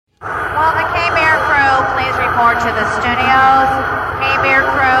report to the studios. K-Beer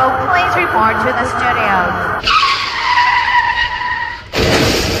crew, please report to the studios.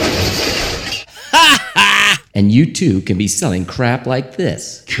 And you too can be selling crap like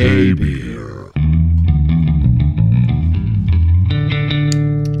this. K-Beer.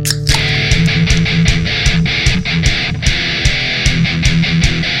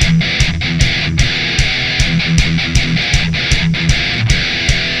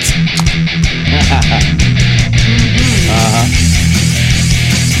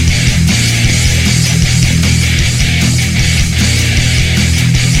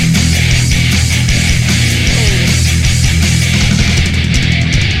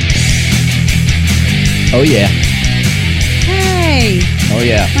 Oh yeah. Hey, Oh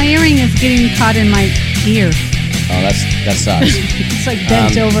yeah. my earring is getting caught in my ear. Oh, that sucks. It's like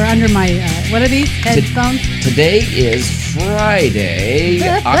bent over under my, what are these? Headphones? Today is Friday,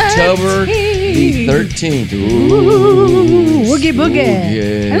 October the 13th. Ooh, woogie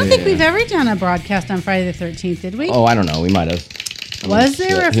boogie. Yeah. I don't think we've ever done a broadcast on Friday the 13th, did we? Oh, I don't know. We might have. Was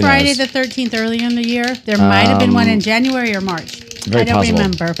there a Who Friday knows? the 13th earlier in the year? There might have been one in January or March. Very I don't possible.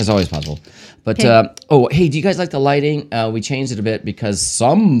 remember. It's always possible. But, Okay. hey, do you guys like the lighting? We changed it a bit because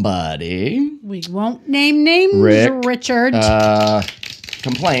somebody We won't name names, Rick, Richard.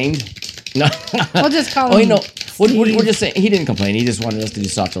 complained. No. We'll just call Oh, him we're just saying he didn't complain. He just wanted us to do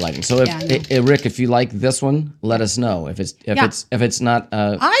softer lighting. So, Rick, if you like this one, let us know. If it's not.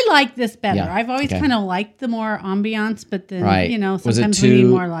 I like this better. Yeah, I've always okay. kind of liked the more ambiance, but then, Right. sometimes we need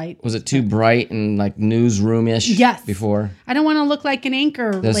more light. Was it too bright and like newsroom-ish Yes. before? I don't want to look like an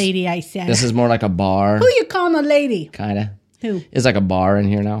anchor lady, I said. This is more like a bar, Who you calling a lady? kind of. Who? It's like a bar in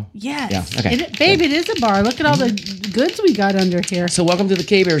here now. Yes. Yeah, okay. Babe, it is a bar. Look at all the goods we got under here. So welcome to the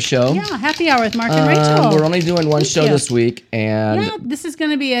K-Bear Show. Yeah, happy hour with Mark and Rachel. We're only doing one Thank show you. this week, and Yeah, this is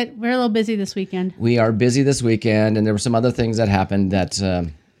going to be it. We're a little busy this weekend. we are busy this weekend, and there were some other things that happened that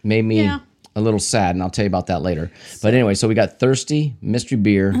made me Yeah. a little sad, and I'll tell you about that later. But anyway, so we got Thirsty, Mystery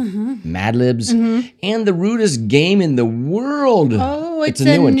Beer, Mad Libs, and the rudest game in the world. Oh, it's a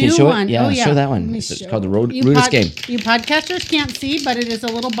new one. Can you show one. it? Yeah, Oh, yeah. show that Let one. me It's show. called the You Rudest Game. You podcasters can't see, but it is a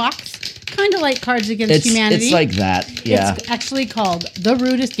little box, kind of like Cards Against Humanity. It's like that, yeah. It's actually called The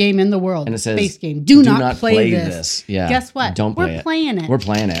Rudest Game in the World. And it says, Space Game. Do not play this. Yeah. Guess what? Don't play it. We're playing it. We're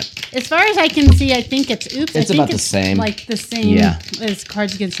playing it. As far as I can see, I think it's It's I think about the same. Like the same Yeah. as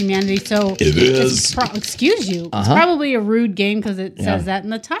Cards Against Humanity. So It is. Excuse you. It's probably a rude game because it says that in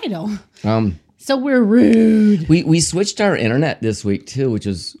the title. So we're rude. We switched our internet this week too, which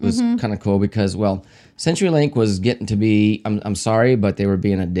was kind of cool because CenturyLink was getting to be. I'm sorry, but they were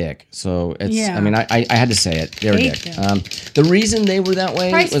being a dick. So it's. Yeah. I mean, I had to say it. They're a Hate dick. them. The reason they were that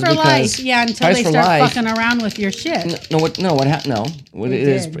way Price was for because life. Yeah, until Price they for start Life- fucking around with your shit. What happened? No, what it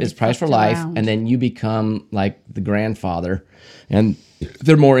is did. They is Price for fucked Life, around. and then you become like the grandfather, and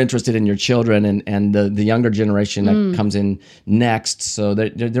they're more interested in your children and the younger generation that comes in next. So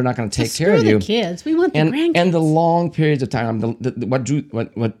they're not going to take care Screw of you. the kids. We want the grandkids. And the long periods of time.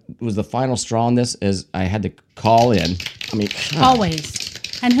 What was the final straw on this is I had to call in. I mean, Always.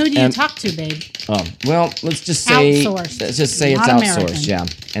 And who do you talk to, babe? oh, well, let's just say Outsourced. Let's just say Not it's American. outsourced, yeah,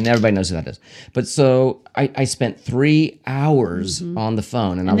 and everybody knows who that is. But so I spent 3 hours on the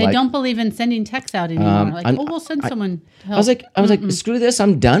phone, and I'm They like, don't believe in sending texts out anymore. We'll send someone to help. I was like, screw this,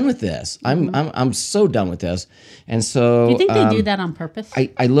 I'm done with this. I'm so done with this. And so Do you think they do that on purpose?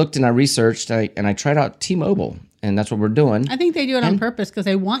 I looked and I researched and I tried out T-Mobile, and that's what we're doing. I think they do it on purpose because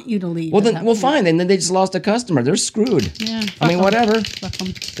they want you to leave. Well, at then, that well, point. fine. Then they just lost a customer. They're screwed. Yeah, I mean, fuck 'em. whatever. Fuck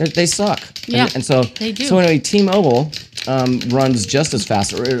 'em. They suck. Yeah, and so they do. So anyway, T-Mobile runs just as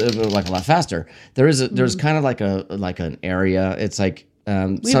fast, or like a lot faster. There's kind of like an area. It's like We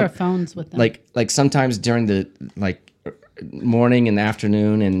have our phones with them. like sometimes during the morning and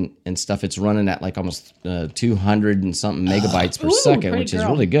afternoon and stuff, it's running at like almost 200 and something megabytes per Ooh, second, pretty which is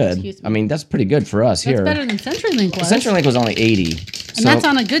girl. really good. Excuse me. I mean, that's pretty good for us That's here. better than CenturyLink was. CenturyLink was only 80. and that's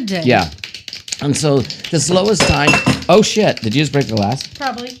on a good day. Yeah. And so the slowest time. Oh shit! Did you just break the glass?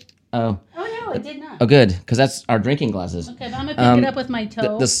 Probably. Oh. Oh, no, it did not. Oh, good, because that's our drinking glasses. Okay, but I'm going to pick it up with my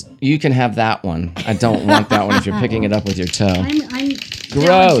toe. You can have that one. I don't want that one if you're picking it up with your toe. I'm Gross.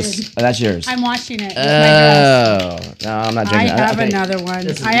 talented. Oh, that's yours. I'm washing it with my dress. Oh no, I'm not I drinking. have Okay. another one.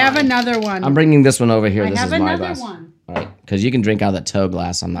 This is I have mine. another one. I'm bringing this one over here. I This have is my another glass. one. All right, because you can drink out of that toe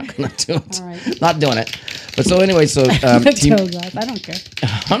glass. I'm not gonna do it. All right. Not doing it. But so anyway, so The team- toe glass. I don't care.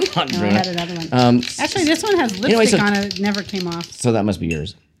 I'm not No, I doing had it. another one. Actually, this one has lipstick so- on it. It never came off. So that must be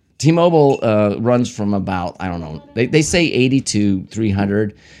yours. T-Mobile runs from about, I don't know, they say 80 to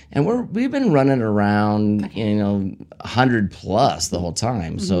 300, and we've been running around 100 plus the whole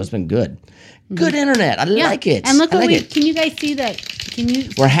time, so it's been good. Good internet. I like it. And look can you guys see that?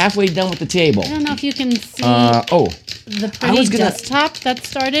 We're halfway done with the table. I don't know if you can see the pretty gonna, desktop that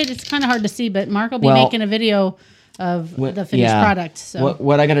started. It's kind of hard to see, but Mark will be making a video of the finished product. So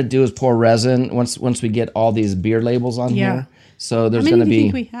what I got to do is pour resin once we get all these beer labels on here. So there's going to be. How many do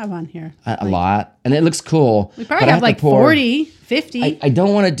you think we have on here? A lot, and it looks cool. We probably have like 40, 50. I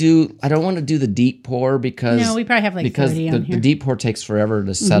don't want to do the deep pour because we probably have like 30 on here. The deep pour takes forever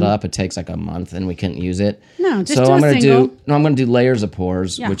to set up. It takes like a month, and we couldn't use it. No, just so I'm going to do layers of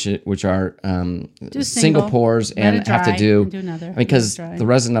pours, which are single pours, and have to do another because the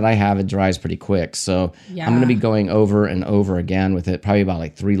resin that I have, it dries pretty quick. So I'm going to be going over and over again with it, probably about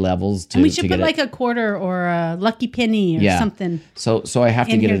like 3 levels. And we should put like a quarter or a lucky penny or something. So I have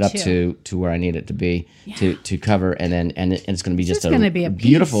to get it up to where I need it to be to cover, and it's going to be just a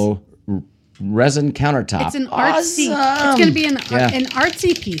beautiful resin countertop. It's an artsy. It's going to be an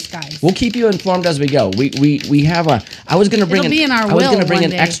artsy piece, guys. We'll keep you informed as we go. We have a. I was going to bring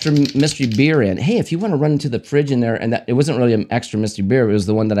an extra mystery beer in. Hey, if you want to run into the fridge in there, and it wasn't really an extra mystery beer. It was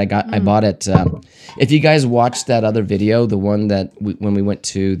the one that I bought at. If you guys watched that other video, the one that when we went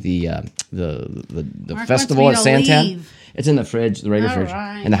to the festival at Santan. It's in the fridge, the regular fridge,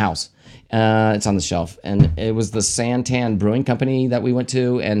 in the house. It's on the shelf. And it was the Santan Brewing Company that we went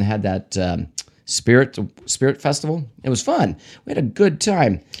to and had that Spirit Festival. It was fun. We had a good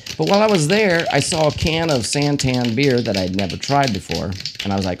time. But while I was there, I saw a can of Santan beer that I'd never tried before.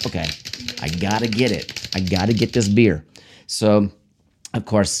 And I was like, okay, I got to get it. I got to get this beer. So, of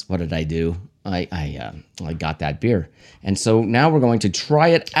course, what did I do? I got that beer. And so now we're going to try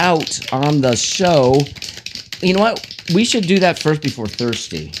it out on the show. You know what? We should do that first before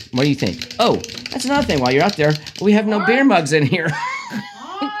Thirsty. What do you think? Oh, that's another thing. While you're out there, we have no beer mugs in here.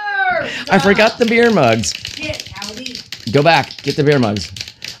 I forgot the beer mugs. Go back. Get the beer mugs.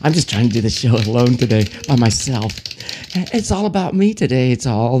 I'm just trying to do the show alone today by myself. It's all about me today. It's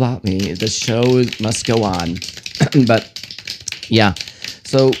all about me. The show must go on. But yeah.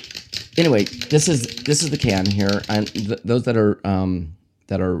 So anyway, this is the can here, and those that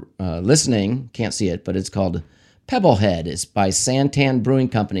are listening can't see it, but it's called Pebblehead. It's by Santan Brewing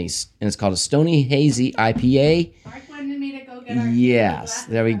Company, and it's called a Stony Hazy IPA. Mark wanted me to go get our Yes,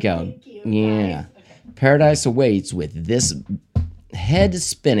 there we go. Yeah. Okay. Paradise awaits with this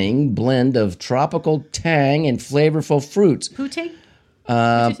head-spinning blend of tropical tang and flavorful fruits. Pute?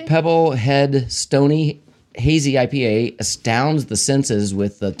 Pebblehead Stony Hazy IPA astounds the senses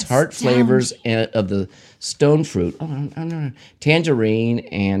with the tart flavors of the stone fruit, tangerine,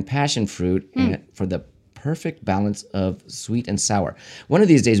 and passion fruit for the perfect balance of sweet and sour. One of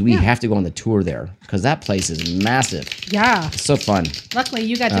these days, we have to go on the tour there because that place is massive. Yeah. It's so fun. Luckily,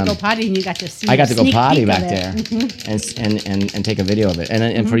 you got to go potty and you got to see I got to go potty back there and take a video of it.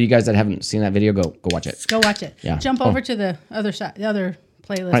 And for you guys that haven't seen that video, go watch it. Go watch it. Yeah. Jump over to the other side, the other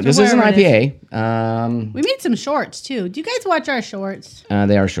playlist. Right, this is an IPA. We made some shorts too. Do you guys watch our shorts?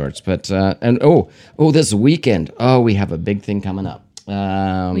 They are shorts, but this weekend, we have a big thing coming up.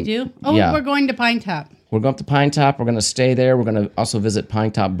 We do? We're going to Pine Top. We're going up to Pine Top. We're going to stay there. We're going to also visit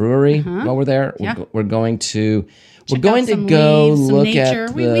Pine Top Brewery while we're there. We're going to go look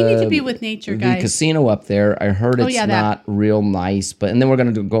at we need to be with nature, guys. The casino up there. I heard it's not real nice, and then we're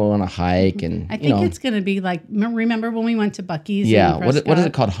going to go on a hike, and I think it's going to be like. Remember when we went to Buc-ee's? Yeah. What is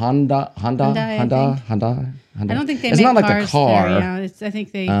it called? Honda. I don't think they. It's not like a car. There, yeah. I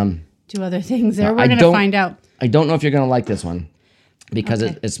think they do other things there. We're going to find out. I don't know if you're going to like this one. Because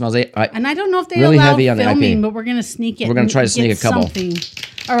it smells and I don't know if they really allow heavy on filming, but we're going to sneak it. We're going to try to sneak a couple. Something.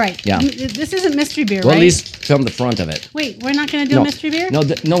 All right. Yeah. This isn't mystery beer, Well, right? at least film the front of it. Wait, we're not going to do mystery beer? No,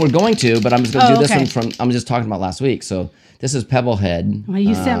 we're going to, but I'm just going to do this one from. I'm just talking about last week. So this is Pebblehead. Well,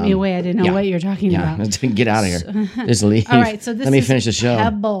 you sent me away. I didn't know what you're talking about. Get out of here. Just leave. All right. So let me finish the show.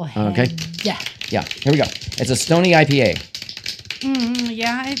 Pebblehead. Okay. Yeah. Yeah. Here we go. It's a Stony IPA.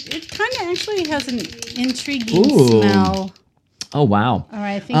 Yeah. It kind of actually has an intriguing smell. Oh, wow. All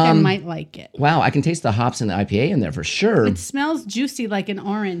right, I think I might like it. Wow, I can taste the hops and the IPA in there for sure. It smells juicy like an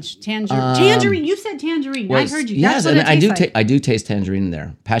orange. Tangerine. You said tangerine. I heard you. Yes, and I do taste tangerine in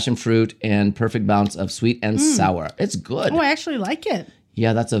there. Passion fruit and perfect balance of sweet and sour. It's good. Oh, I actually like it.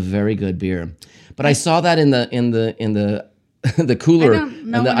 Yeah, that's a very good beer. But I saw that in the the cooler. I don't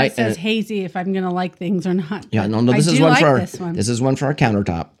know when it says hazy if I'm going to like things or not. Yeah, no, this is one for our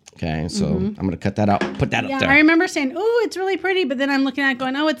countertop. Okay, so I'm going to cut that out, put that up there. I remember saying, oh, it's really pretty, but then I'm looking at it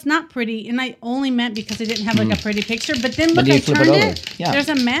going, oh, it's not pretty. And I only meant because I didn't have like a pretty picture. But then look, I turned it. Yeah. There's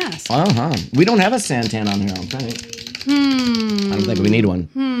a mask. We don't have a Santan on here, I don't think. I don't think we need one.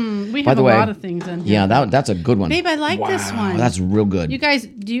 We have a lot of things in here. Yeah, that's a good one. Babe, I like this one. That's real good. You guys,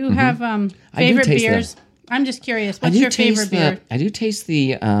 do you have favorite beers? I'm just curious. What's your favorite beer? I do taste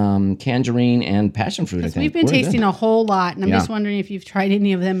the tangerine and passion fruit. I think we've been tasting a whole lot, and I'm just wondering if you've tried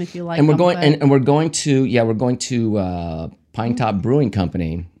any of them. If you like, and we're going and we're going to Pine Top Brewing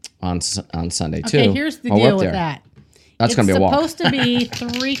Company on Sunday too. Okay, here's the deal with that. That's going to be a walk. It's supposed to be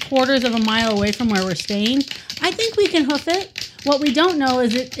 3/4 of a mile away from where we're staying. I think we can hoof it. What we don't know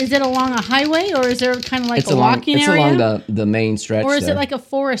is it along a highway, or is there kind of like a walking area? It's along the main stretch. Or is it like a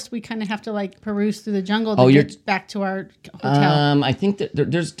forest? We kind of have to like peruse through the jungle to get back to our hotel. I think that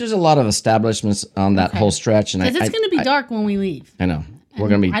there's a lot of establishments on that whole stretch, and because it's going to be dark when we leave. I know. We're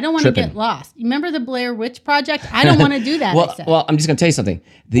going to be I don't want to get lost. You remember the Blair Witch Project? I don't want to do that. well, I'm just going to tell you something.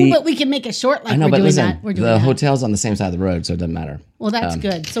 But we can make it short like we're doing that. The hotel's on the same side of the road, so it doesn't matter. Well, that's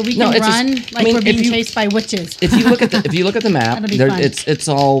good. So we can run we're being chased by witches. If you look at the map, it's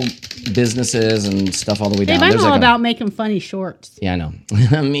all businesses and stuff all the way down. I'm all about making funny shorts. Yeah, I know.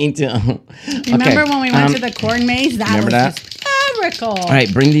 Me too. Remember when we went to the corn maze? That was hysterical. All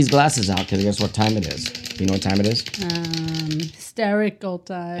right, bring these glasses out because guess what time it is? Do you know what time it is? Hysterical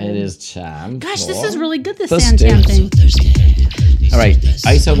time. It is time. Gosh, this is really good, this Santan thing. All right,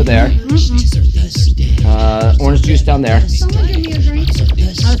 ice over there. Orange juice down there. Someone give me a drink.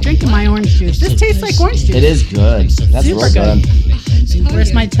 I was drinking my orange juice. This tastes like orange juice. It is good. That's real good.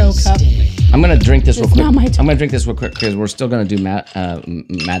 Where's my toe cup? I'm gonna drink this real quick. I'm gonna drink this real quick because we're still gonna do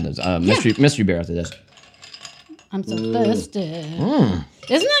Madness mystery beer after this. I'm so thirsty.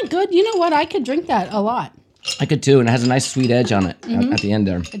 Isn't that good? You know what? I could drink that a lot. I could too, and it has a nice sweet edge on it at the end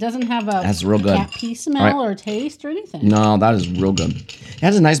there. It doesn't have a that's real good. cat pee smell or taste or anything. No, that is real good. It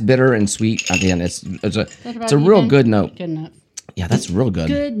has a nice bitter and sweet at the end. It's a real good note. Good enough. Yeah, that's real good.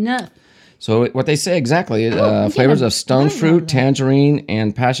 Good enough. So what they say exactly, flavors of stone fruit, tangerine,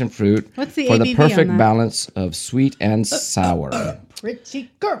 and passion fruit for the perfect balance of sweet and sour. Pretty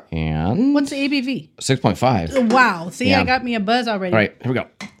girl. And what's the ABV? 6.5. Wow. See, I got me a buzz already. All right, here we go.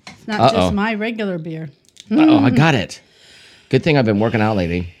 It's not just my regular beer. I got it. Good thing I've been working out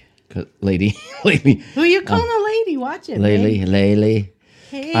lately. Lady. Who you calling a lady? Watch it. Lady.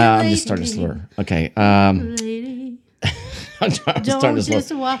 Hey, I'm just starting to slur. Okay. Lady. I'm starting to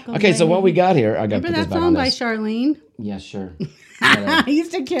slur. Okay, so what we got here? I got to put this back on this. Remember that song by Charlene? Yeah, sure. I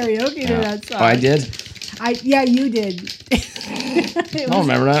used to karaoke to that song. Oh, I did? Yeah, you did. I don't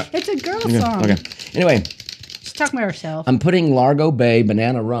remember that. It's a girl song. Okay. Anyway. She's talking about herself. I'm putting Largo Bay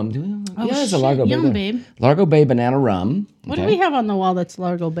Banana Rum. It's a Largo Bay. Babe. Largo Bay Banana Rum. What do we have on the wall that's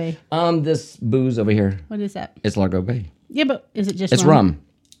Largo Bay? This booze over here. What is that? It's Largo Bay. Yeah, but is it just It's rum.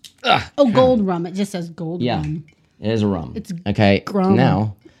 Gold rum. It just says gold rum. It is a rum. It's okay.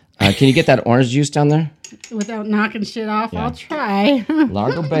 Now, can you get that orange juice down there? Without knocking shit off, I'll try.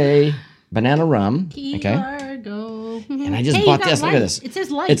 Largo Bay Banana Rum. Okay. Largo. And I just bought this. Look at this. It says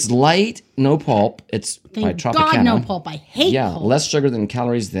light. It's light, no pulp. It's by Tropicana. God, no pulp. I hate pulp. Less sugar than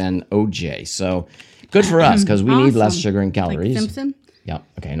calories than OJ. So good for us because we need less sugar and calories. Like Simpson? Yeah.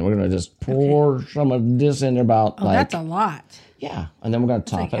 Okay. And we're going to just pour some of this in about that's a lot. Yeah. And then we're going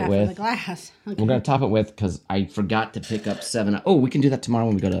to top it with. The glass. Okay. We're going to top it with, because I forgot to pick up 7. Oh, we can do that tomorrow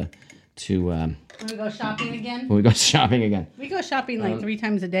when we go to when we go shopping again? When we go shopping again. We go shopping like 3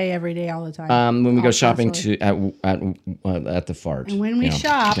 times a day, every day, all the time. When we go shopping at the Fart. And when we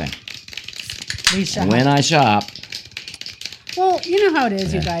shop, we shop. When I shop. Well, you know how it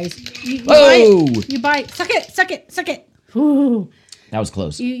is, you guys. You buy. Suck it. Ooh. That was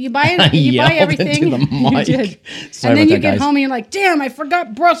close. You buy it. You buy everything. Into the mic. You did. Sorry, and then you get home and you're like, damn, I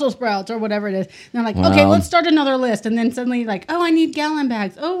forgot Brussels sprouts or whatever it is. And they're like, okay, let's start another list. And then suddenly like, oh, I need gallon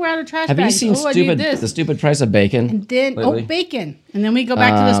bags. Oh, we're out of trash bags. Have you seen the stupid price of bacon? And then bacon. And then we go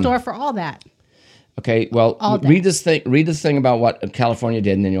back to the store for all that. Okay, well, read this thing about what California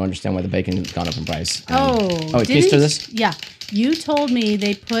did, and then you'll understand why the bacon has gone up in price. Can you stir this? Yeah. You told me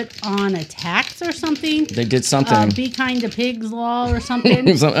they put on a tax or something. They did something. Be kind to pigs law or something.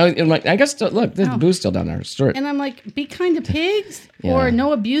 I guess, look, there's booze still down there. Stir it. And I'm like, be kind to pigs or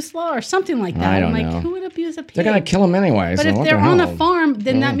no abuse law or something like that. I don't know. Who would abuse a pig? They're going to kill them anyway. But if they're on a farm,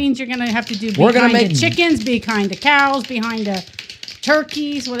 then that means you're going to have to do be kind to chickens, be kind to cows, be kind to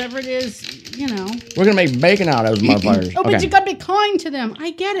turkeys, whatever it is, We're going to make bacon out of those motherfuckers. But you got to be kind to them.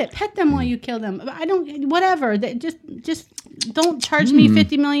 I get it. Pet them while you kill them. I don't, whatever. Just don't charge me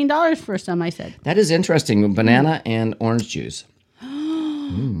 $50 million for some, I said. That is interesting. Banana and orange juice.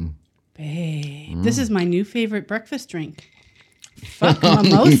 Babe, this is my new favorite breakfast drink. Fuck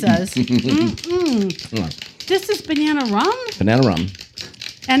mimosas. This is banana rum? Banana rum.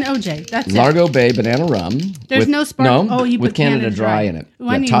 And OJ. That's Largo Bay banana rum. There's no sparkle. No, you with Canada Dry in it.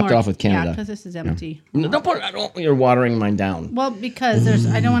 Well, topped off with Canada. Yeah, because this is empty. No, don't put. You're watering mine down. Well, because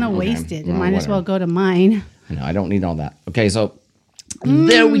I don't want to waste it. It might as well go to mine. No, I don't need all that. Okay, so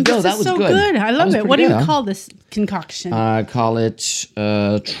there we go. That was so good. I love it. What do you call this concoction? I call it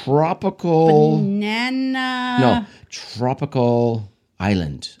tropical banana. No, tropical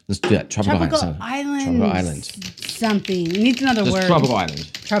island. Let's do that. Tropical island. Tropical island. Something. It needs another word. Tropical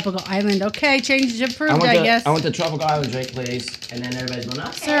island. Tropical island. Okay, change is approved, I guess. I want the tropical island drink, please. And then everybody's going,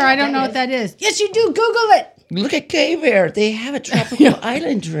 okay, sir, I don't know what that is. Yes, you do. Google it. Look at K-Bear. They have a tropical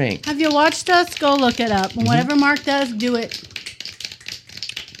island drink. Have you watched us? Go look it up. And whatever Mark does, do it.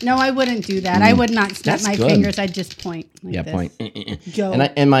 No, I wouldn't do that. I would not snap my fingers. I'd just point. Like this. Point. Go.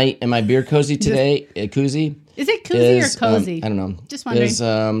 And my beer cozy today, koozie. Is it koozie or cozy? I don't know. Just wondering. Is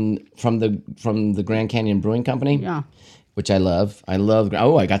from the Grand Canyon Brewing Company. Yeah. Which I love.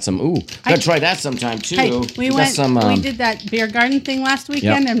 Oh, I got some. Gotta try that sometime too. Hey, we did that beer garden thing last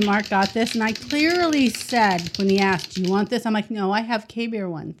weekend, and Mark got this, and I clearly said when he asked, "Do you want this?" I'm like, "No, I have K-Beer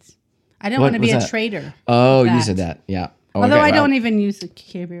ones. I don't want to be a trader." Oh, you said that. Yeah. Oh, although I don't even use the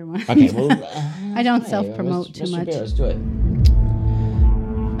K-Beer one. Okay, well, I don't self-promote too much. Beer, let's do it.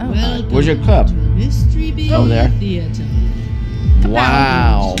 Where's your cup? Over there. Theater.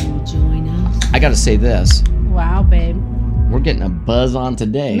 Wow. I got to say this. Wow, babe. We're getting a buzz on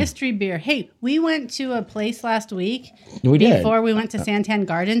today. Mystery beer. Hey, we went to a place last week. We did. Before we went to Santan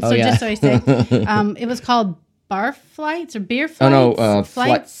Gardens. So just so I say, it was called Bar Flights or Beer Flights? Oh, no,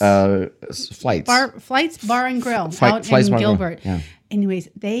 Flights. Flights Bar and Grill out in Gilbert. Yeah. Anyways,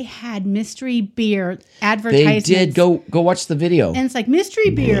 they had mystery beer advertisements. They did. Go watch the video. And it's like mystery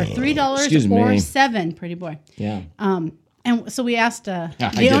beer, $3 or $7, pretty boy. Yeah. And so we asked,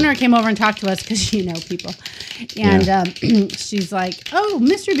 the owner came over and talked to us because you know people. And she's like, oh,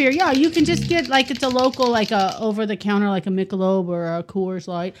 mystery beer. Yeah, you can just get like it's a local, like a over-the-counter, like a Michelob or a Coors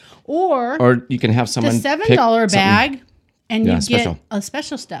Light. Or you can have someone the $7 bag and you get a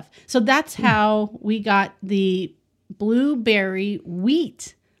special stuff. So that's how we got the blueberry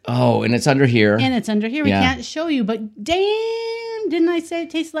wheat. Oh, and it's under here. We can't show you, but damn, didn't I say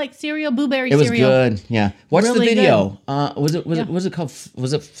it tastes like cereal, blueberry cereal? It was good. Yeah. Watch the video. Was it called?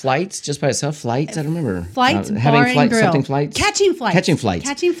 Was it Flights just by itself? Flights? I don't remember. Flights Bar and Grill. Something Flights. Catching Flights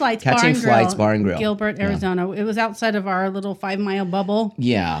Bar and Grill. Gilbert, Arizona. It was outside of our little 5-mile bubble.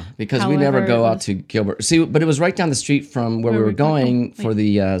 Yeah, because we never go out to Gilbert. See, but it was right down the street from where we were going for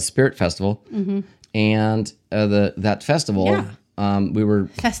the Spirit Festival, and that festival. Yeah. We were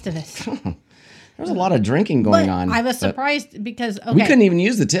Festivus. There was a lot of drinking going on. I was surprised because we couldn't even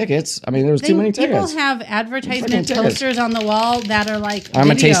use the tickets. I mean, there was too many tickets. People have advertisement posters on the wall that are like I'm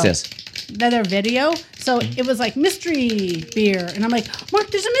gonna taste this. That are video. So it was like mystery beer, and I'm like, Mark,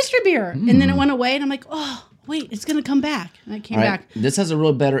 there's a mystery beer, and then it went away, and I'm like, oh. Wait, it's gonna come back. And it came back. This has a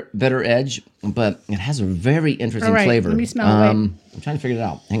real better edge, but it has a very interesting flavor. Let me smell it. I'm trying to figure it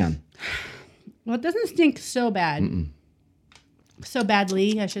out. Hang on. Well, it doesn't stink so bad. So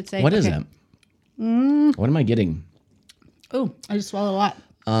badly, I should say. What is it? What am I getting? Oh, I just swallowed a lot.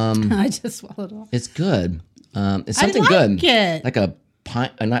 I just swallowed a lot. It's good. It's something good. It. Like a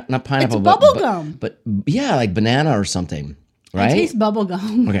not pineapple, it's bubble gum. But yeah, like banana or something, right? I taste bubble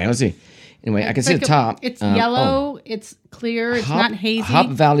gum. Okay, let's see. Anyway, I can see the top. It's yellow. It's clear. It's not hazy. Hop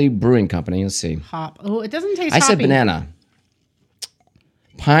Valley Brewing Company. Let's see. Hop. Oh, it doesn't taste. I said banana.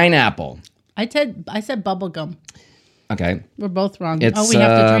 Pineapple. I said bubble gum. Okay. We're both wrong. We have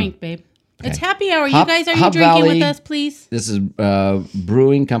to drink, babe. Okay. It's happy hour. You guys, are you drinking Valley, with us, please? This is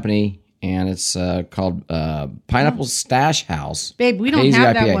Brewing Company, and it's called Pineapple Stash House. Babe, we don't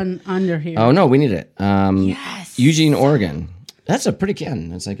have that one under here. Oh, no, we need it. Yes. Eugene, Oregon. That's a pretty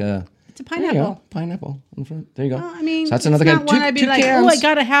can. It's like a... It's a pineapple. Pineapple in front. There you go. Well, I mean, so that's another one I'd be like, oh, I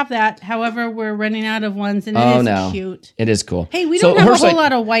gotta have that. However, we're running out of ones, and it is cute. It is cool. Hey, we don't have a whole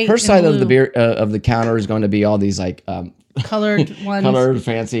lot of white. Her side of the beer of the counter is going to be all these like colored ones, colored,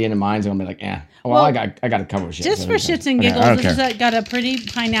 fancy, and mine's going to be like, well, I got to cover shit. Just for shits and giggles, it's got a pretty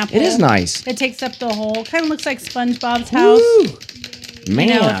pineapple. It is nice. It takes up the whole. Kind of looks like SpongeBob's house. Ooh.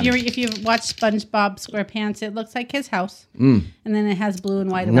 Man. You know, if you watch SpongeBob SquarePants, it looks like his house. And then it has blue and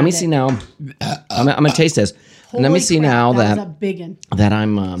white. Let me see now. I'm gonna taste this. Holy let me see crap, now that was a big one. That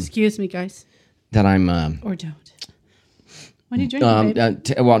I'm. Excuse me, guys. That I'm. Or don't. What are you drinking, babe?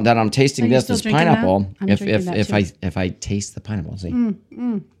 That I'm tasting this pineapple. If I taste the pineapple, see.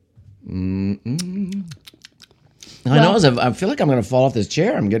 I know. I feel like I'm going to fall off this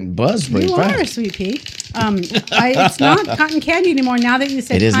chair. I'm getting buzzed pretty fast. You are, sweet pea. It's not cotton candy anymore now that you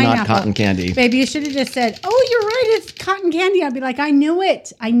said pineapple. It is not cotton candy. Baby, you should have just said, oh, you're right, it's cotton candy. I'd be like, I knew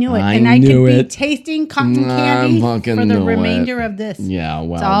it. And I could be tasting cotton candy for the remainder of this. Yeah,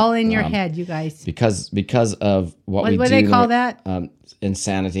 well. It's all in your head, you guys. Because of what we do. What do they call that?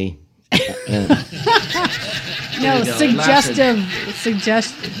 Insanity. No,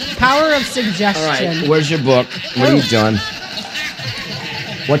 power of suggestion. All right, where's your book? What are you doing?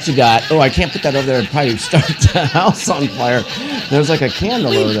 What you got? Oh, I can't put that over there. It'd probably start the house on fire. There's like a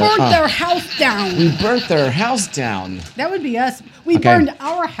candle over there. We burnt their house down. We burnt their house down. That would be us. We burned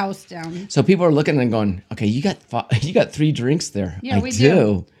our house down. So people are looking and going, okay, you got 3 drinks there. Yeah, we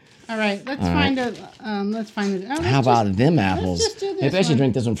do. All right, let's find it. Oh, how about them apples? Let's just do this. Maybe I should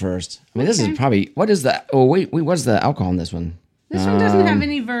drink this one first. I mean, this is probably, what is that? Oh, wait, what's the alcohol in this one? This one doesn't have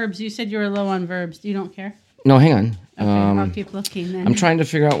any verbs. You said you were low on verbs. You don't care? No, hang on. Okay, I'll keep looking then. I'm trying to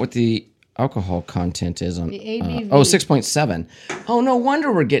figure out what the alcohol content is on. The ABV. 6.7. Oh, no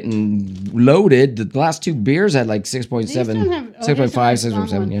wonder we're getting loaded. The last 2 beers had like 6.7, 6.5,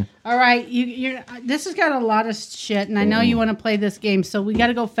 6.7. Yeah. All right, you're. This has got a lot of shit, and I know you want to play this game, so we got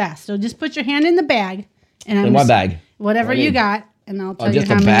to go fast. So just put your hand in the bag, in what bag? Whatever you got, and I'll tell you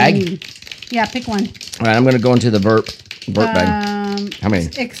how many. Bag? You need. Yeah, pick one. All right, I'm going to go into the burp bag. How many?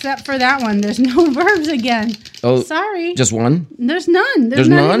 Except for that one. There's no verbs again. Oh, sorry. Just one? There's none. There's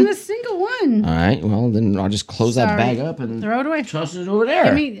not even a single one. All right. Well, then I'll just close that bag up and throw it away. Toss it over there.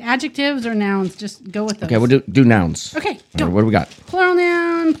 Give me adjectives or nouns. Just go with those. Okay, we'll do nouns. Okay, go. Right, what do we got? Plural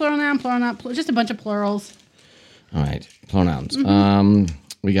noun, just a bunch of plurals. All right, plural nouns. Mm-hmm.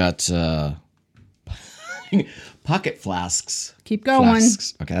 We got pocket flasks. Keep going.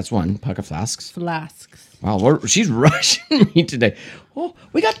 Flasks. Okay, that's one. Pocket flasks. Flasks. Wow, she's rushing me today. Oh,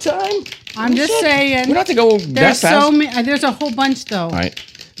 we got time. I'm just saying. We don't have to go that fast. There's a whole bunch, though. All right.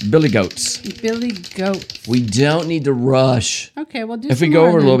 Billy goats. Billy goats. We don't need to rush. Okay, we'll do If we go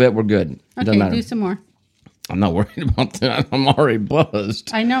over a little bit, we're good. It doesn't matter. Do some more. I'm not worried about that. I'm already buzzed.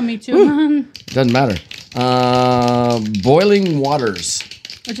 I know, me too. Doesn't matter. Boiling waters.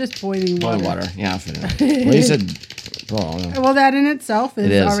 Or just boiling water. Boiling water. Yeah, I forget. Well, you said plural. No. Well, that in itself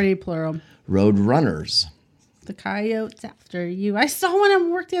is already plural. Road runners. The coyotes after you. I saw one at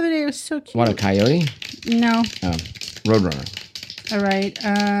work the other day. It was so cute. What, a coyote? No. Oh, road runner. All right.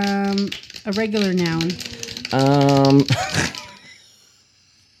 A regular noun.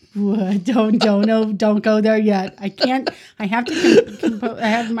 Don't go there yet. I can't. I have to. I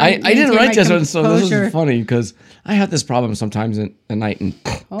have my. I didn't write this one, so this is funny because I have this problem sometimes at night. And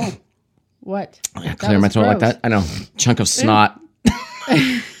oh, what? I clear my throat like that. I know. Chunk of snot.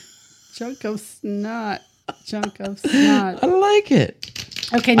 Chunk of snot. I like it.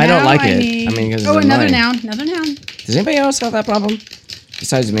 Okay, now I don't like it. I mean, another noun. Does anybody else have that problem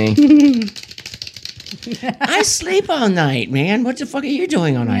besides me? I sleep all night, man. What the fuck are you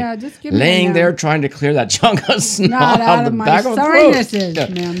doing all night? Yeah, just give me laying there trying to clear that chunk of snot out of the back of the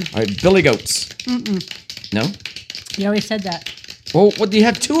throat. Man. All right, Billy goats. No? You already said that. Well, what do you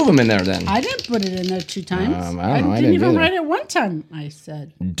have 2 of them in there then? I didn't put it in there 2 times. I don't know. I didn't even write it 1 time. I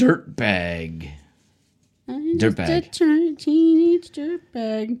said dirt bag. Dirt bag. Just a teenage dirt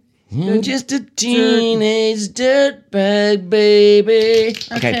bag. Just a teenage dirt bag, baby.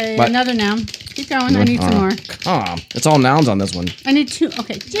 Okay, another noun. Keep going. I need some more. It's all nouns on this one. I need 2.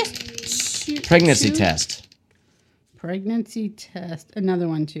 Okay, just pregnancy test. Pregnancy test. Another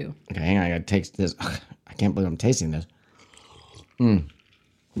one too. Okay, hang on. I gotta taste this. I can't believe I'm tasting this.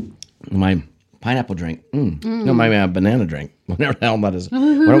 My pineapple drink. No, my banana drink. Whatever the hell that is.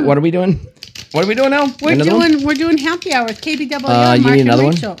 What are we doing? What are we doing now? We're doing happy hour with KBWL. You need another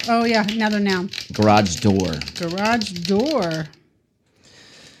one? Oh yeah, another noun. Garage door. Garage door.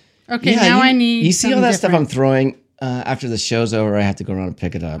 Okay, now I need. You see all that stuff I'm throwing after the show's over? I have to go around and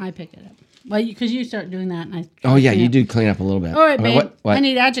pick it up. I pick it up. Well, because you start doing that, and you do clean up a little bit. All right, babe. What? I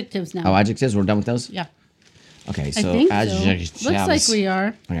need adjectives now. Oh, adjectives. We're done with those. Yeah. Okay, so I think adjectives. Looks like we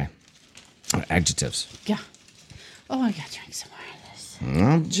are. Okay. Adjectives. Yeah. Oh, I gotta drink some more of this.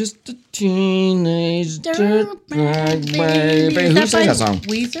 I'm just a teenage dirt bag baby. Who sang that song?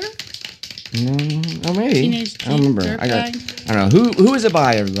 Weezer? Oh, maybe. Teenage I don't remember. I don't know. Who is it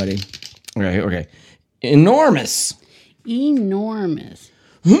by, everybody? Okay. Enormous. I'm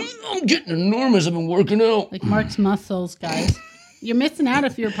getting enormous. I've been working out. Like Mark's muscles, guys. You're missing out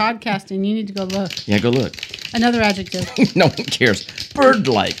if you're podcasting. You need to go look. Yeah, go look. Another adjective. No one cares.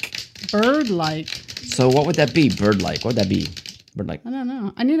 Bird-like. Bird-like. So what would that be? Bird-like. What would that be? Bird-like. I don't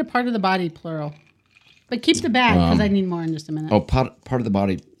know. I need a part of the body, plural. But keep the bag, because I need more in just a minute. Oh, part of the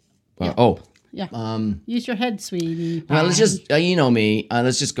body. Yeah. Yeah. Use your head, sweetie. Well, let's just, you know me.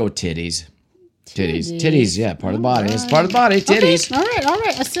 Let's just go titties. Titties, yeah, part of the body. It's part of the body, titties. Okay. All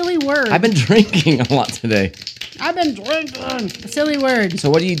right. A silly word. I've been drinking a lot today. A silly word. So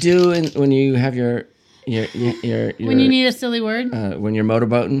what do you do when you have your when you need a silly word? When you're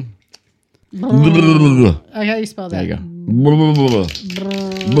motorboating? Okay, how do you spell that? There you go.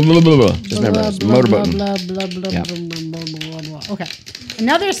 Just remember, motorboating. Okay.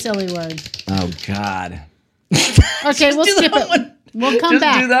 Another silly word. Oh, God. Okay, we'll skip it. We'll come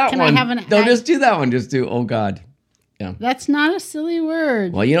back. Just do that one. I have an just do that one. Just do, oh, God. Yeah. That's not a silly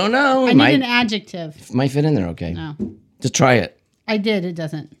word. Well, you don't know. I need an adjective. Might fit in there, okay. No. Just try it. I did. It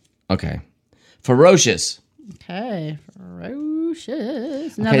doesn't. Okay. Ferocious. Okay.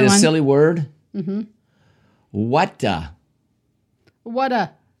 Ferocious. Another one. The silly word. Mm-hmm. What the? What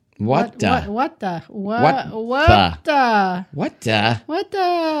a? What the? What the? What the? What the? What the?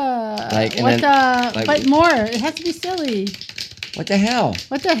 Like, what the? Like, but more. It has to be silly. What the hell?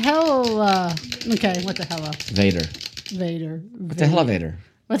 What the hell? Okay. What the hell? Vader. What the elevator?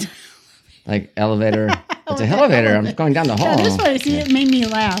 What? Like elevator. It's an elevator. I'm going down the hall. Yeah, this way. See, it made me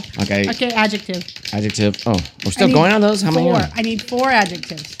laugh. Okay. Okay. Adjective. Oh, we're still going on those. How many? I need 4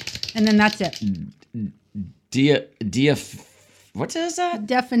 adjectives, and then that's it. What is that?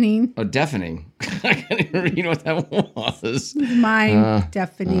 Deafening. Oh, deafening. I can't even read what that was. Mine.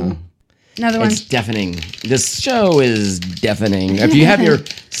 Deafening. Another one. It's deafening. This show is deafening. If you have your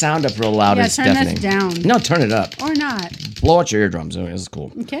sound up real loud, it's deafening. Turn this down. No, turn it up. Or not. Blow out your eardrums. Oh, this is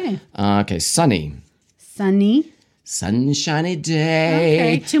cool. Okay. Okay, sunny. Sunshiny day.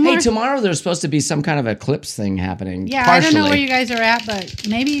 Okay, 2 more. Hey, tomorrow there's supposed to be some kind of eclipse thing happening. Yeah, partially. I don't know where you guys are at, but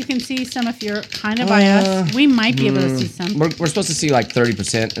maybe you can see some if you're kind of by us. We might be able to see some. We're supposed to see like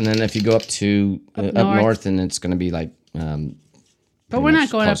 30%, and then if you go up to up north, and it's going to be like. But we're not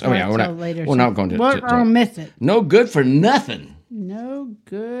going up until later. We're not going to. We'll miss it. No good for nothing. No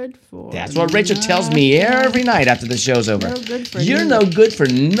good for. That's what Rachel tells me every night after the show's over. No good for. You're no good for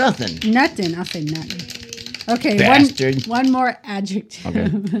nothing. Nothing. I'll say nothing. Okay, bastard. One more adjective.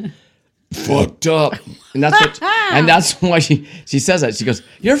 Okay. Fucked up. And that's why she says that. She goes,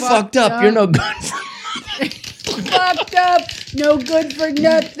 "You're fucked up. You're no good for fucked up. No good for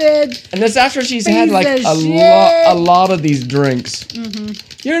nothing." And that's after she's had like a lot of these drinks. Mm-hmm.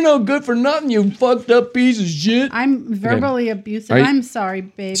 You're no good for nothing, you fucked up piece of shit. I'm verbally abusive. I'm sorry,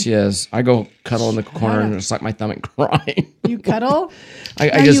 babe. She is. I go cuddle in the corner and suck my thumb and cry. You cuddle? I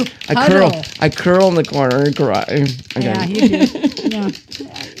curl in the corner and cry. Okay. Yeah, you do. Yeah.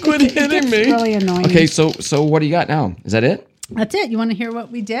 Quit hitting me. It's really annoying. Okay, so what do you got now? Is that it? That's it. You want to hear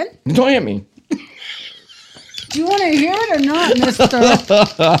what we did? Don't hit me. Do you want to hear it or not, mister?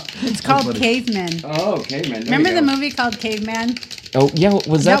 It's called Cavemen. Oh, Cavemen. Remember the movie called Caveman? Oh, yeah.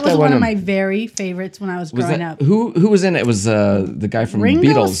 That was one of my very favorites when I was growing up. Who was in it? It was the guy from Ringo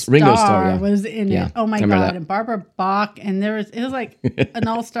Beatles. Ringo Starr was in it. Oh, my God. That. And Barbara Bach. And it was like an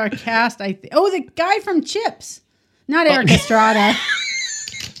all-star cast. The guy from Chips. Not Eric Estrada.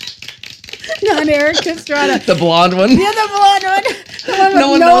 Not Eric Estrada. The blonde one? Yeah, the blonde one. The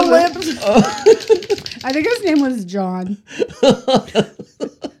one with no lips. Oh. I think his name was John.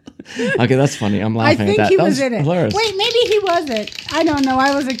 Okay, that's funny. I'm laughing at that. I think he was in it. Hilarious. Wait, maybe he wasn't. I don't know.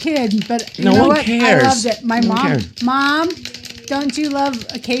 I was a kid, but you know one what? Cares. I loved it. My mom, don't you love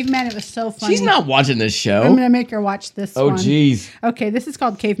a Caveman? It was so funny. She's not watching this show. I'm going to make her watch this one. Oh, jeez. Okay, this is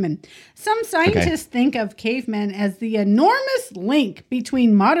called Caveman. Some scientists think of cavemen as the enormous link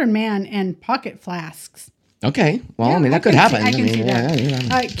between modern man and pocket flasks. Okay. Well, yeah, that could happen. I can see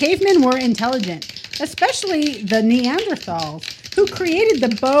that. Cavemen were intelligent, especially the Neanderthals, who created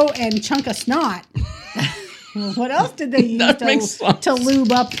the bow and chunk of snot. What else did they use to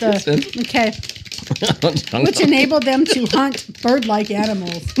lube up the... Okay. Which enabled them to hunt bird-like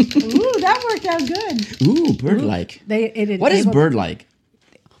animals. Ooh, that worked out good. Ooh, bird-like. What is bird-like?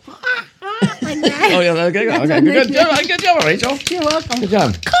 Oh, yeah. Okay, good job, Rachel. You're welcome. Good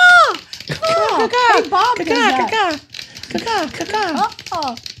job. Hey, Bob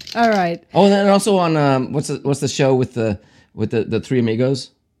All right. Oh, and then also on what's the show with the Three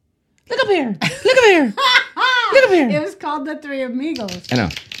Amigos? Look up here. Look up here. Look up here. It was called The Three Amigos. I know.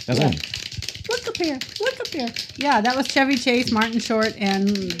 That's right. Look up here. Look up here. Yeah, that was Chevy Chase, Martin Short, and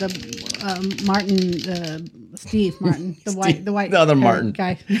the Steve Martin, the other Martin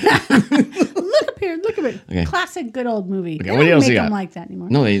guy. Look up here. Look up here. Okay. Classic, good old movie. Okay, what else you got? Them like that anymore.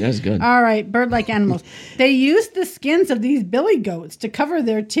 No, that's good. All right, bird-like animals. They used the skins of these billy goats to cover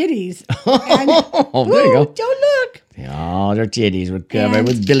their titties. And, there you go. Don't look. Oh, their titties were covered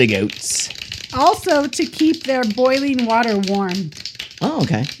with billy goats. Also, to keep their boiling water warm. Oh,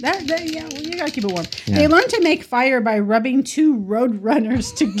 okay. Yeah, well, you gotta keep it warm. Yeah. They learned to make fire by rubbing two road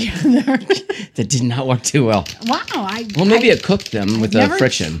runners together. That did not work too well. Wow. Maybe it cooked them with the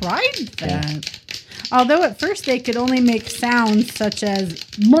friction. Tried that. Yeah. Although at first they could only make sounds such as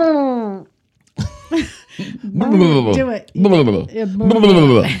brrr. Do it. You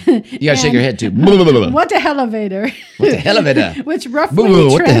gotta shake your head too. What the elevator? What the elevator? Which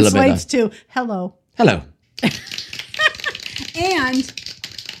roughly translates to hello. Hello. And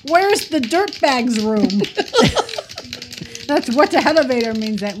where's the dirtbag's room? That's what the elevator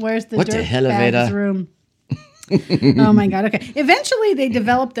means. That where's the dirtbag's room? Oh my God. Okay. Eventually, they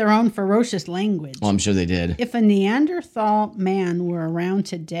developed their own ferocious language. Oh, I'm sure they did. If a Neanderthal man were around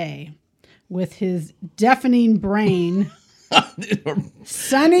today, with his deafening brain,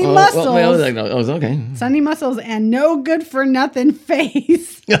 sunny muscles, sunny muscles, and no good for nothing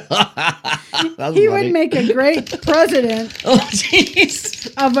face, he would make a great president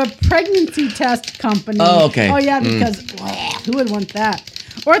of a pregnancy test company. Oh, okay. Oh yeah, because who would want that?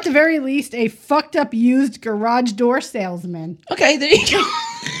 Or at the very least, a fucked up used garage door salesman. Okay, there you go.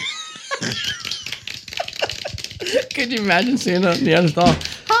 Could you imagine seeing a Neanderthal?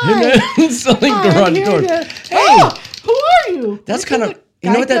 Hi. Selling garage doors. Hey, who are you? That's kind of,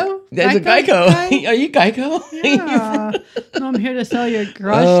 you know what that's a Geico. Are you Geico? Yeah. No, I'm here to sell your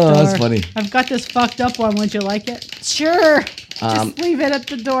garage door. Oh, that's funny. I've got this fucked up one. Would you like it? Sure. Just leave it at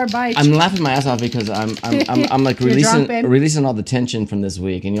the door. Bye. I'm laughing my ass off because I'm like releasing all the tension from this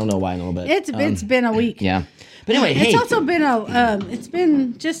week, and you'll know why in a little bit. It's been a week. Yeah. But anyway, it's also been it's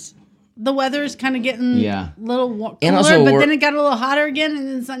been just. The weather's kind of getting a little cooler, but then it got a little hotter again,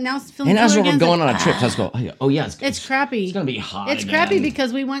 and now it's feeling cooler again. And as we're going on a trip, let's go. Oh yeah, it's crappy. It's gonna be hot. It's crappy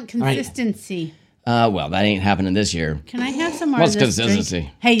because we want consistency. Right. Well, that ain't happening this year. Can I have some more of this consistency?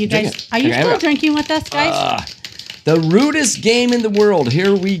 Drink? Hey, you guys, are you still drinking with us, guys? The rudest game in the world.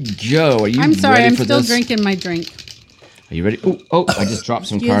 Here we go. Are you? I'm sorry, ready for I'm still this? drinking my drink. Are you ready? Oh! I just dropped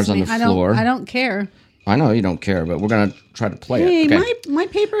some cards on the floor. I don't care. I know you don't care, but we're gonna try to play it. Okay. my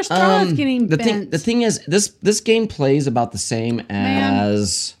paper straw is getting bent. The thing is, this game plays about the same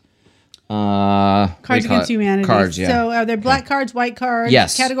as Cards Against Humanity. Cards, yeah. So are there black cards, white cards,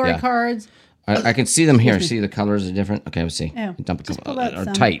 category cards? I can see them here. See the colors are different. Okay, let's see. Oh, dump a couple are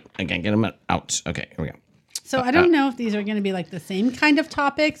tight. I can't get them out. Okay, here we go. So I don't know if these are going to be like the same kind of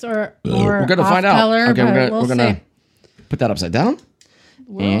topics or we're gonna find out. Okay, we're gonna put that upside down.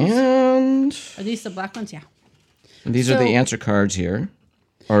 And are these the black ones? Yeah. These are the answer cards here.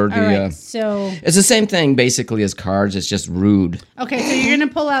 Or the so it's the same thing basically as cards. It's just rude. Okay, so you're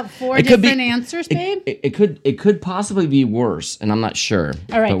gonna pull out four different answers, babe. It could possibly be worse, and I'm not sure.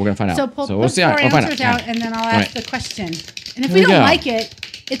 All right, but we're gonna find out. So we'll see. Four answers out, and then I'll ask the question. And if we don't like it,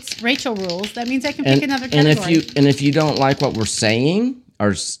 it's Rachel rules. That means I can pick another category. And if you don't like what we're saying. Or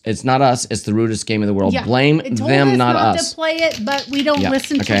it's not us. It's the rudest game in the world. Yeah. Blame them, not us. To play it, but we don't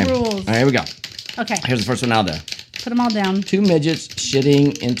listen to rules. All right, here we go. Okay. Here's the first one out there. Put them all down. Two midgets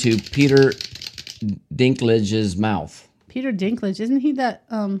shitting into Peter Dinklage's mouth. Peter Dinklage, isn't he that?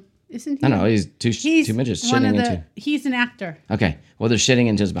 Isn't he? No, he's two midgets shitting into. He's an actor. Okay, well they're shitting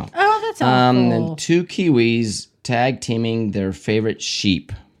into his mouth. Oh, that's awful. And two Kiwis tag teaming their favorite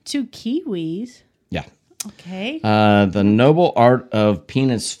sheep. Two Kiwis. Yeah. Okay. The noble art of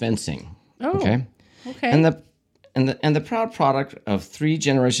penis fencing. Oh. Okay. Okay. And the proud product of 3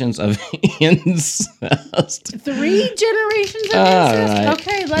 generations of incest. 3 generations of incest? Right.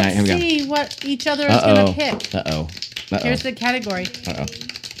 Okay, let's see what each other is going to pick. Here's the category.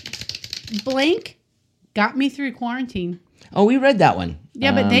 Blank got me through quarantine. Oh, we read that one.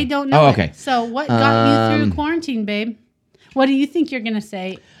 Yeah, but they don't know. Oh, okay. It. So what got you through quarantine, babe? What do you think you're going to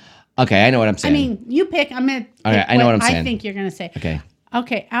say? Okay, I know what I'm saying. I mean, you pick. I'm going to pick I know what I'm saying. I think you're going to say. Okay.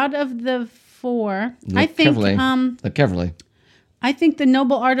 Okay, out of the 4, Look carefully. I think the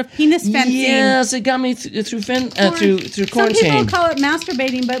noble art of penis fencing. Yes, it got me through quarantine. Some people call it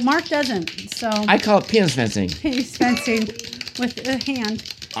masturbating, but Mark doesn't. So I call it penis fencing. Penis fencing with a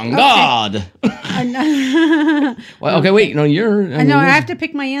hand. On God. Well, okay, wait. No, you're. I know. I have to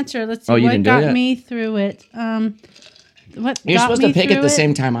pick my answer. Let's see what got me through it. You're supposed to pick at the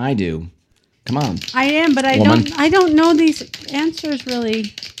same time I do. Come on. I am, but I don't know these answers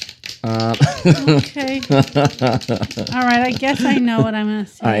really. Okay. All right. I guess I know what I'm going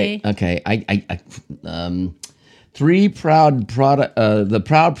to say. All right. Okay. The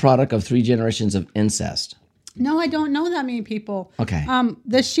proud product of 3 generations of incest. No, I don't know that many people. Okay.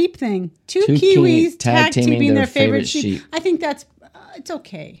 The sheep thing. Two Kiwis tag teaming their favorite sheep. I think that's it's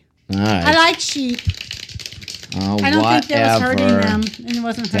okay. All right. I like sheep. I don't think that was hurting them, and it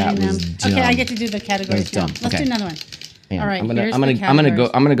wasn't hurting them. Dumb. Okay, I get to do the categories now. Let's do another one. Yeah. All right,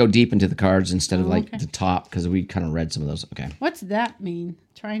 I'm gonna go deep into the cards instead of like the top because we kind of read some of those. Okay. What's that mean?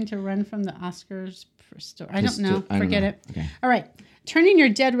 Trying to run from the Oscars store. I don't know. Forget it. Okay. All right. Turning your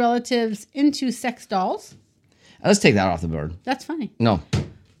dead relatives into sex dolls. Let's take that off the board. That's funny. No.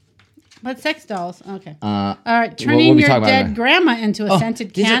 But sex dolls. Okay. All right. Turning your dead grandma into a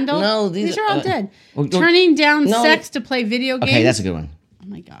scented candle. These are all dead. Turning down sex to play video games. Okay, that's a good one. Oh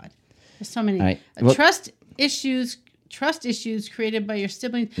my God. There's so many. All right. Trust issues created by your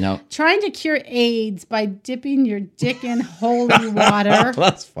siblings. No. Trying to cure AIDS by dipping your dick in holy water.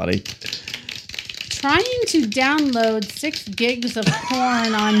 That's funny. Trying to download 6 gigs of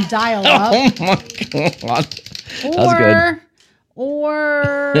porn on dial-up. Oh my God. That's good.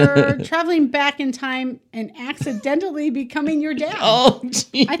 Or traveling back in time and accidentally becoming your dad. Oh,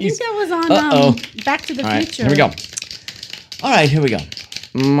 jeez. I think that was on Back to the Future. Here we go. All right, here we go.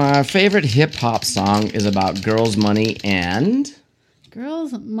 My favorite hip hop song is about girls, money, and...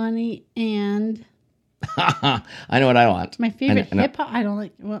 Girls, money, and... I know what I want. My favorite hip hop... I don't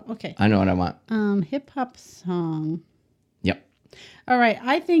like... Well, okay. I know what I want. Hip hop song. Yep. All right.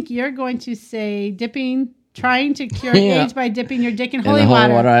 I think you're going to say trying to cure AIDS by dipping your dick in holy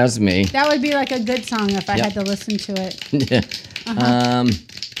water. That's me. That would be like a good song if I had to listen to it. Yeah.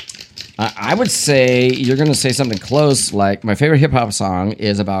 I would say you're going to say something close, like my favorite hip hop song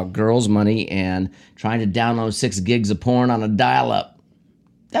is about girls, money, and trying to download 6 gigs of porn on a dial-up.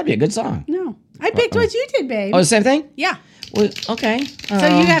 That'd be a good song. No. I picked what you did, babe. Oh, the same thing? Yeah. Well, okay. So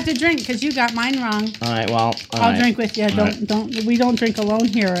you have to drink because you got mine wrong. All right. Well, I'll drink with you. We don't drink alone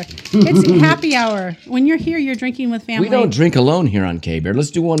here. It's happy hour. When you're here, you're drinking with family. We don't drink alone here on K-Bear.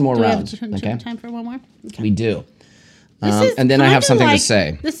 Let's do one more round. Okay. Time for one more. Okay. We do. And then I have something to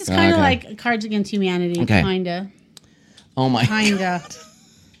say. This is kind of like Cards Against Humanity. Okay. Kinda. Oh my. Kinda.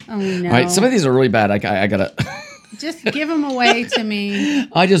 Oh no. All right. Some of these are really bad. I gotta. Just give them away to me.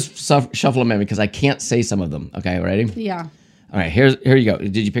 I just shuffle them in because I can't say some of them. Okay, ready? Yeah. All right, here you go.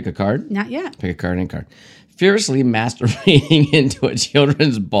 Did you pick a card? Not yet. Pick a card and card. Fiercely masturbating into a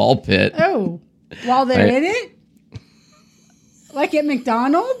children's ball pit. Oh, while they're in it? Like at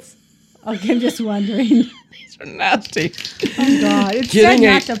McDonald's? Okay, I'm just wondering. These are nasty. Oh, God. It's said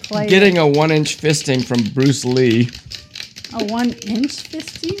not to play Getting a 1-inch fisting from Bruce Lee. A 1-inch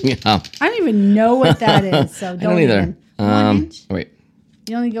fisting? Yeah. I don't even know what that is, so don't either. Even. 1 inch? Wait.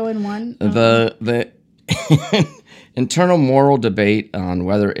 You only go in one? The internal moral debate on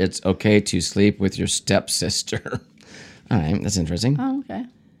whether it's okay to sleep with your stepsister. All right, that's interesting. Oh, okay.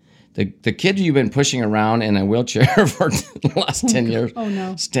 The kid you've been pushing around in a wheelchair for the last 10 years. Oh,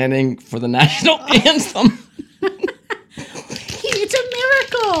 no. Standing for the national anthem. It's a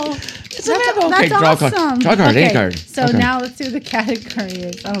miracle. It's a miracle. Okay, that's awesome. Draw a card, any card. So now let's see what the category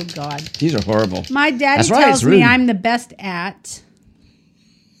is. Oh, God. These are horrible. My daddy tells me I'm the best at...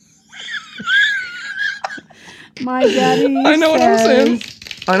 My daddy I know what I'm saying.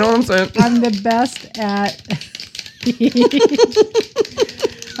 I'm the best at...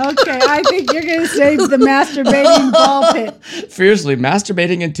 Okay, I think you're going to say the masturbating ball pit. Fiercely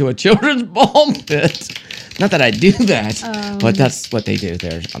masturbating into a children's ball pit. Not that I do that, but that's what they do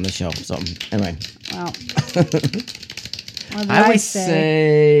there on the show. So anyway. Wow. I would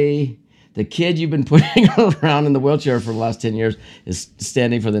say the kid you've been putting around in the wheelchair for the last 10 years is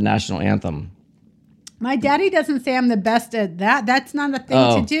standing for the national anthem. My daddy doesn't say I'm the best at that. That's not a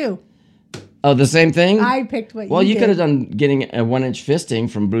thing to do. Oh, the same thing? I picked what you did. Well, you could have done getting a 1-inch fisting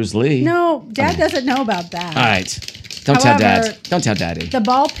from Bruce Lee. No, Dad doesn't know about that. All right. Don't tell Dad. Don't tell Daddy. The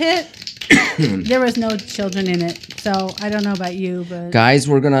ball pit, there was no children in it. So I don't know about you, but guys,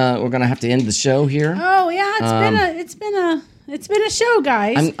 we're gonna have to end the show here. Oh yeah, it's been a show,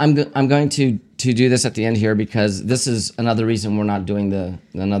 guys. I'm going to do this at the end here because this is another reason we're not doing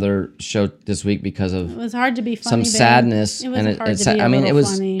another show this week because of it was hard to be funny, some sadness. It was hard to be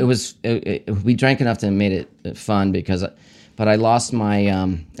funny. We drank enough to made it fun but I lost my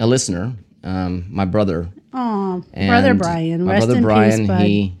a listener, my brother. Oh, brother Brian. My brother Brian,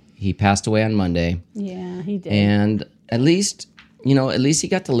 he passed away on Monday. Yeah, he did. And at least he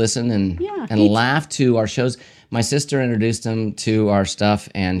got to listen and laugh to our shows. My sister introduced him to our stuff,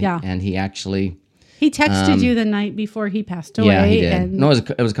 and he actually... He texted you the night before he passed away. Yeah, he did. No,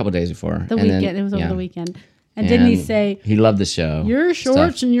 it was a couple of days before. It was over the weekend. And didn't he say... He loved the show. Your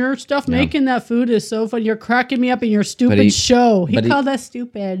shorts and your stuff making that food is so fun. You're cracking me up in your stupid show. He called us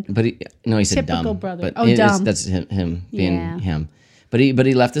stupid. But he said dumb. Typical brother. But dumb. That's him being him. But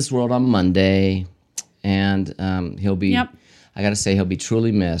he left this world on Monday, and he'll be... Yep. I got to say, he'll be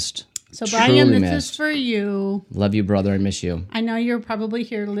truly missed. So, Brian, this is for you. Love you, brother. I miss you. I know you're probably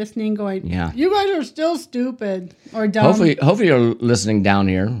here listening going, you guys are still stupid or dumb. Hopefully you're listening down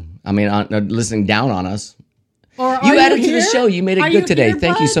here. I mean, listening down on us. Or you added to the show. You made it good today.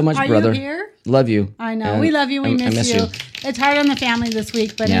 Thank you so much, brother. Are you here? Love you. I know. We love you. We miss you. It's hard on the family this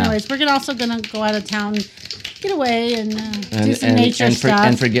week. But anyways, we're also going to go out of town, get away and do some nature stuff.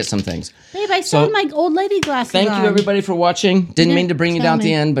 And forget some things. Babe, I still have my old lady glasses Thank you, everybody, for watching. Didn't mean to bring you down at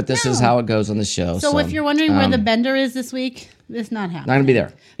the end, but this is how it goes on the show. So if you're wondering where the bender is this week, it's not happening. Not going to be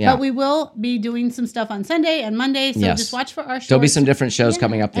there. Yeah. But we will be doing some stuff on Sunday and Monday. So just watch for our shows. There'll be some different shows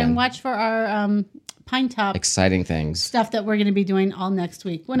coming up then. And watch for our Pine Top. Exciting things. Stuff that we're going to be doing all next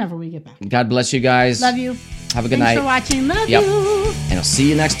week, whenever we get back. God bless you guys. Love you. Have a good night. Thanks for watching. Love you. And I'll see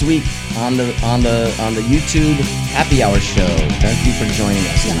you next week on the YouTube Happy Hour show. Thank you for joining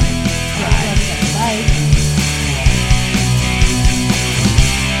us tonight.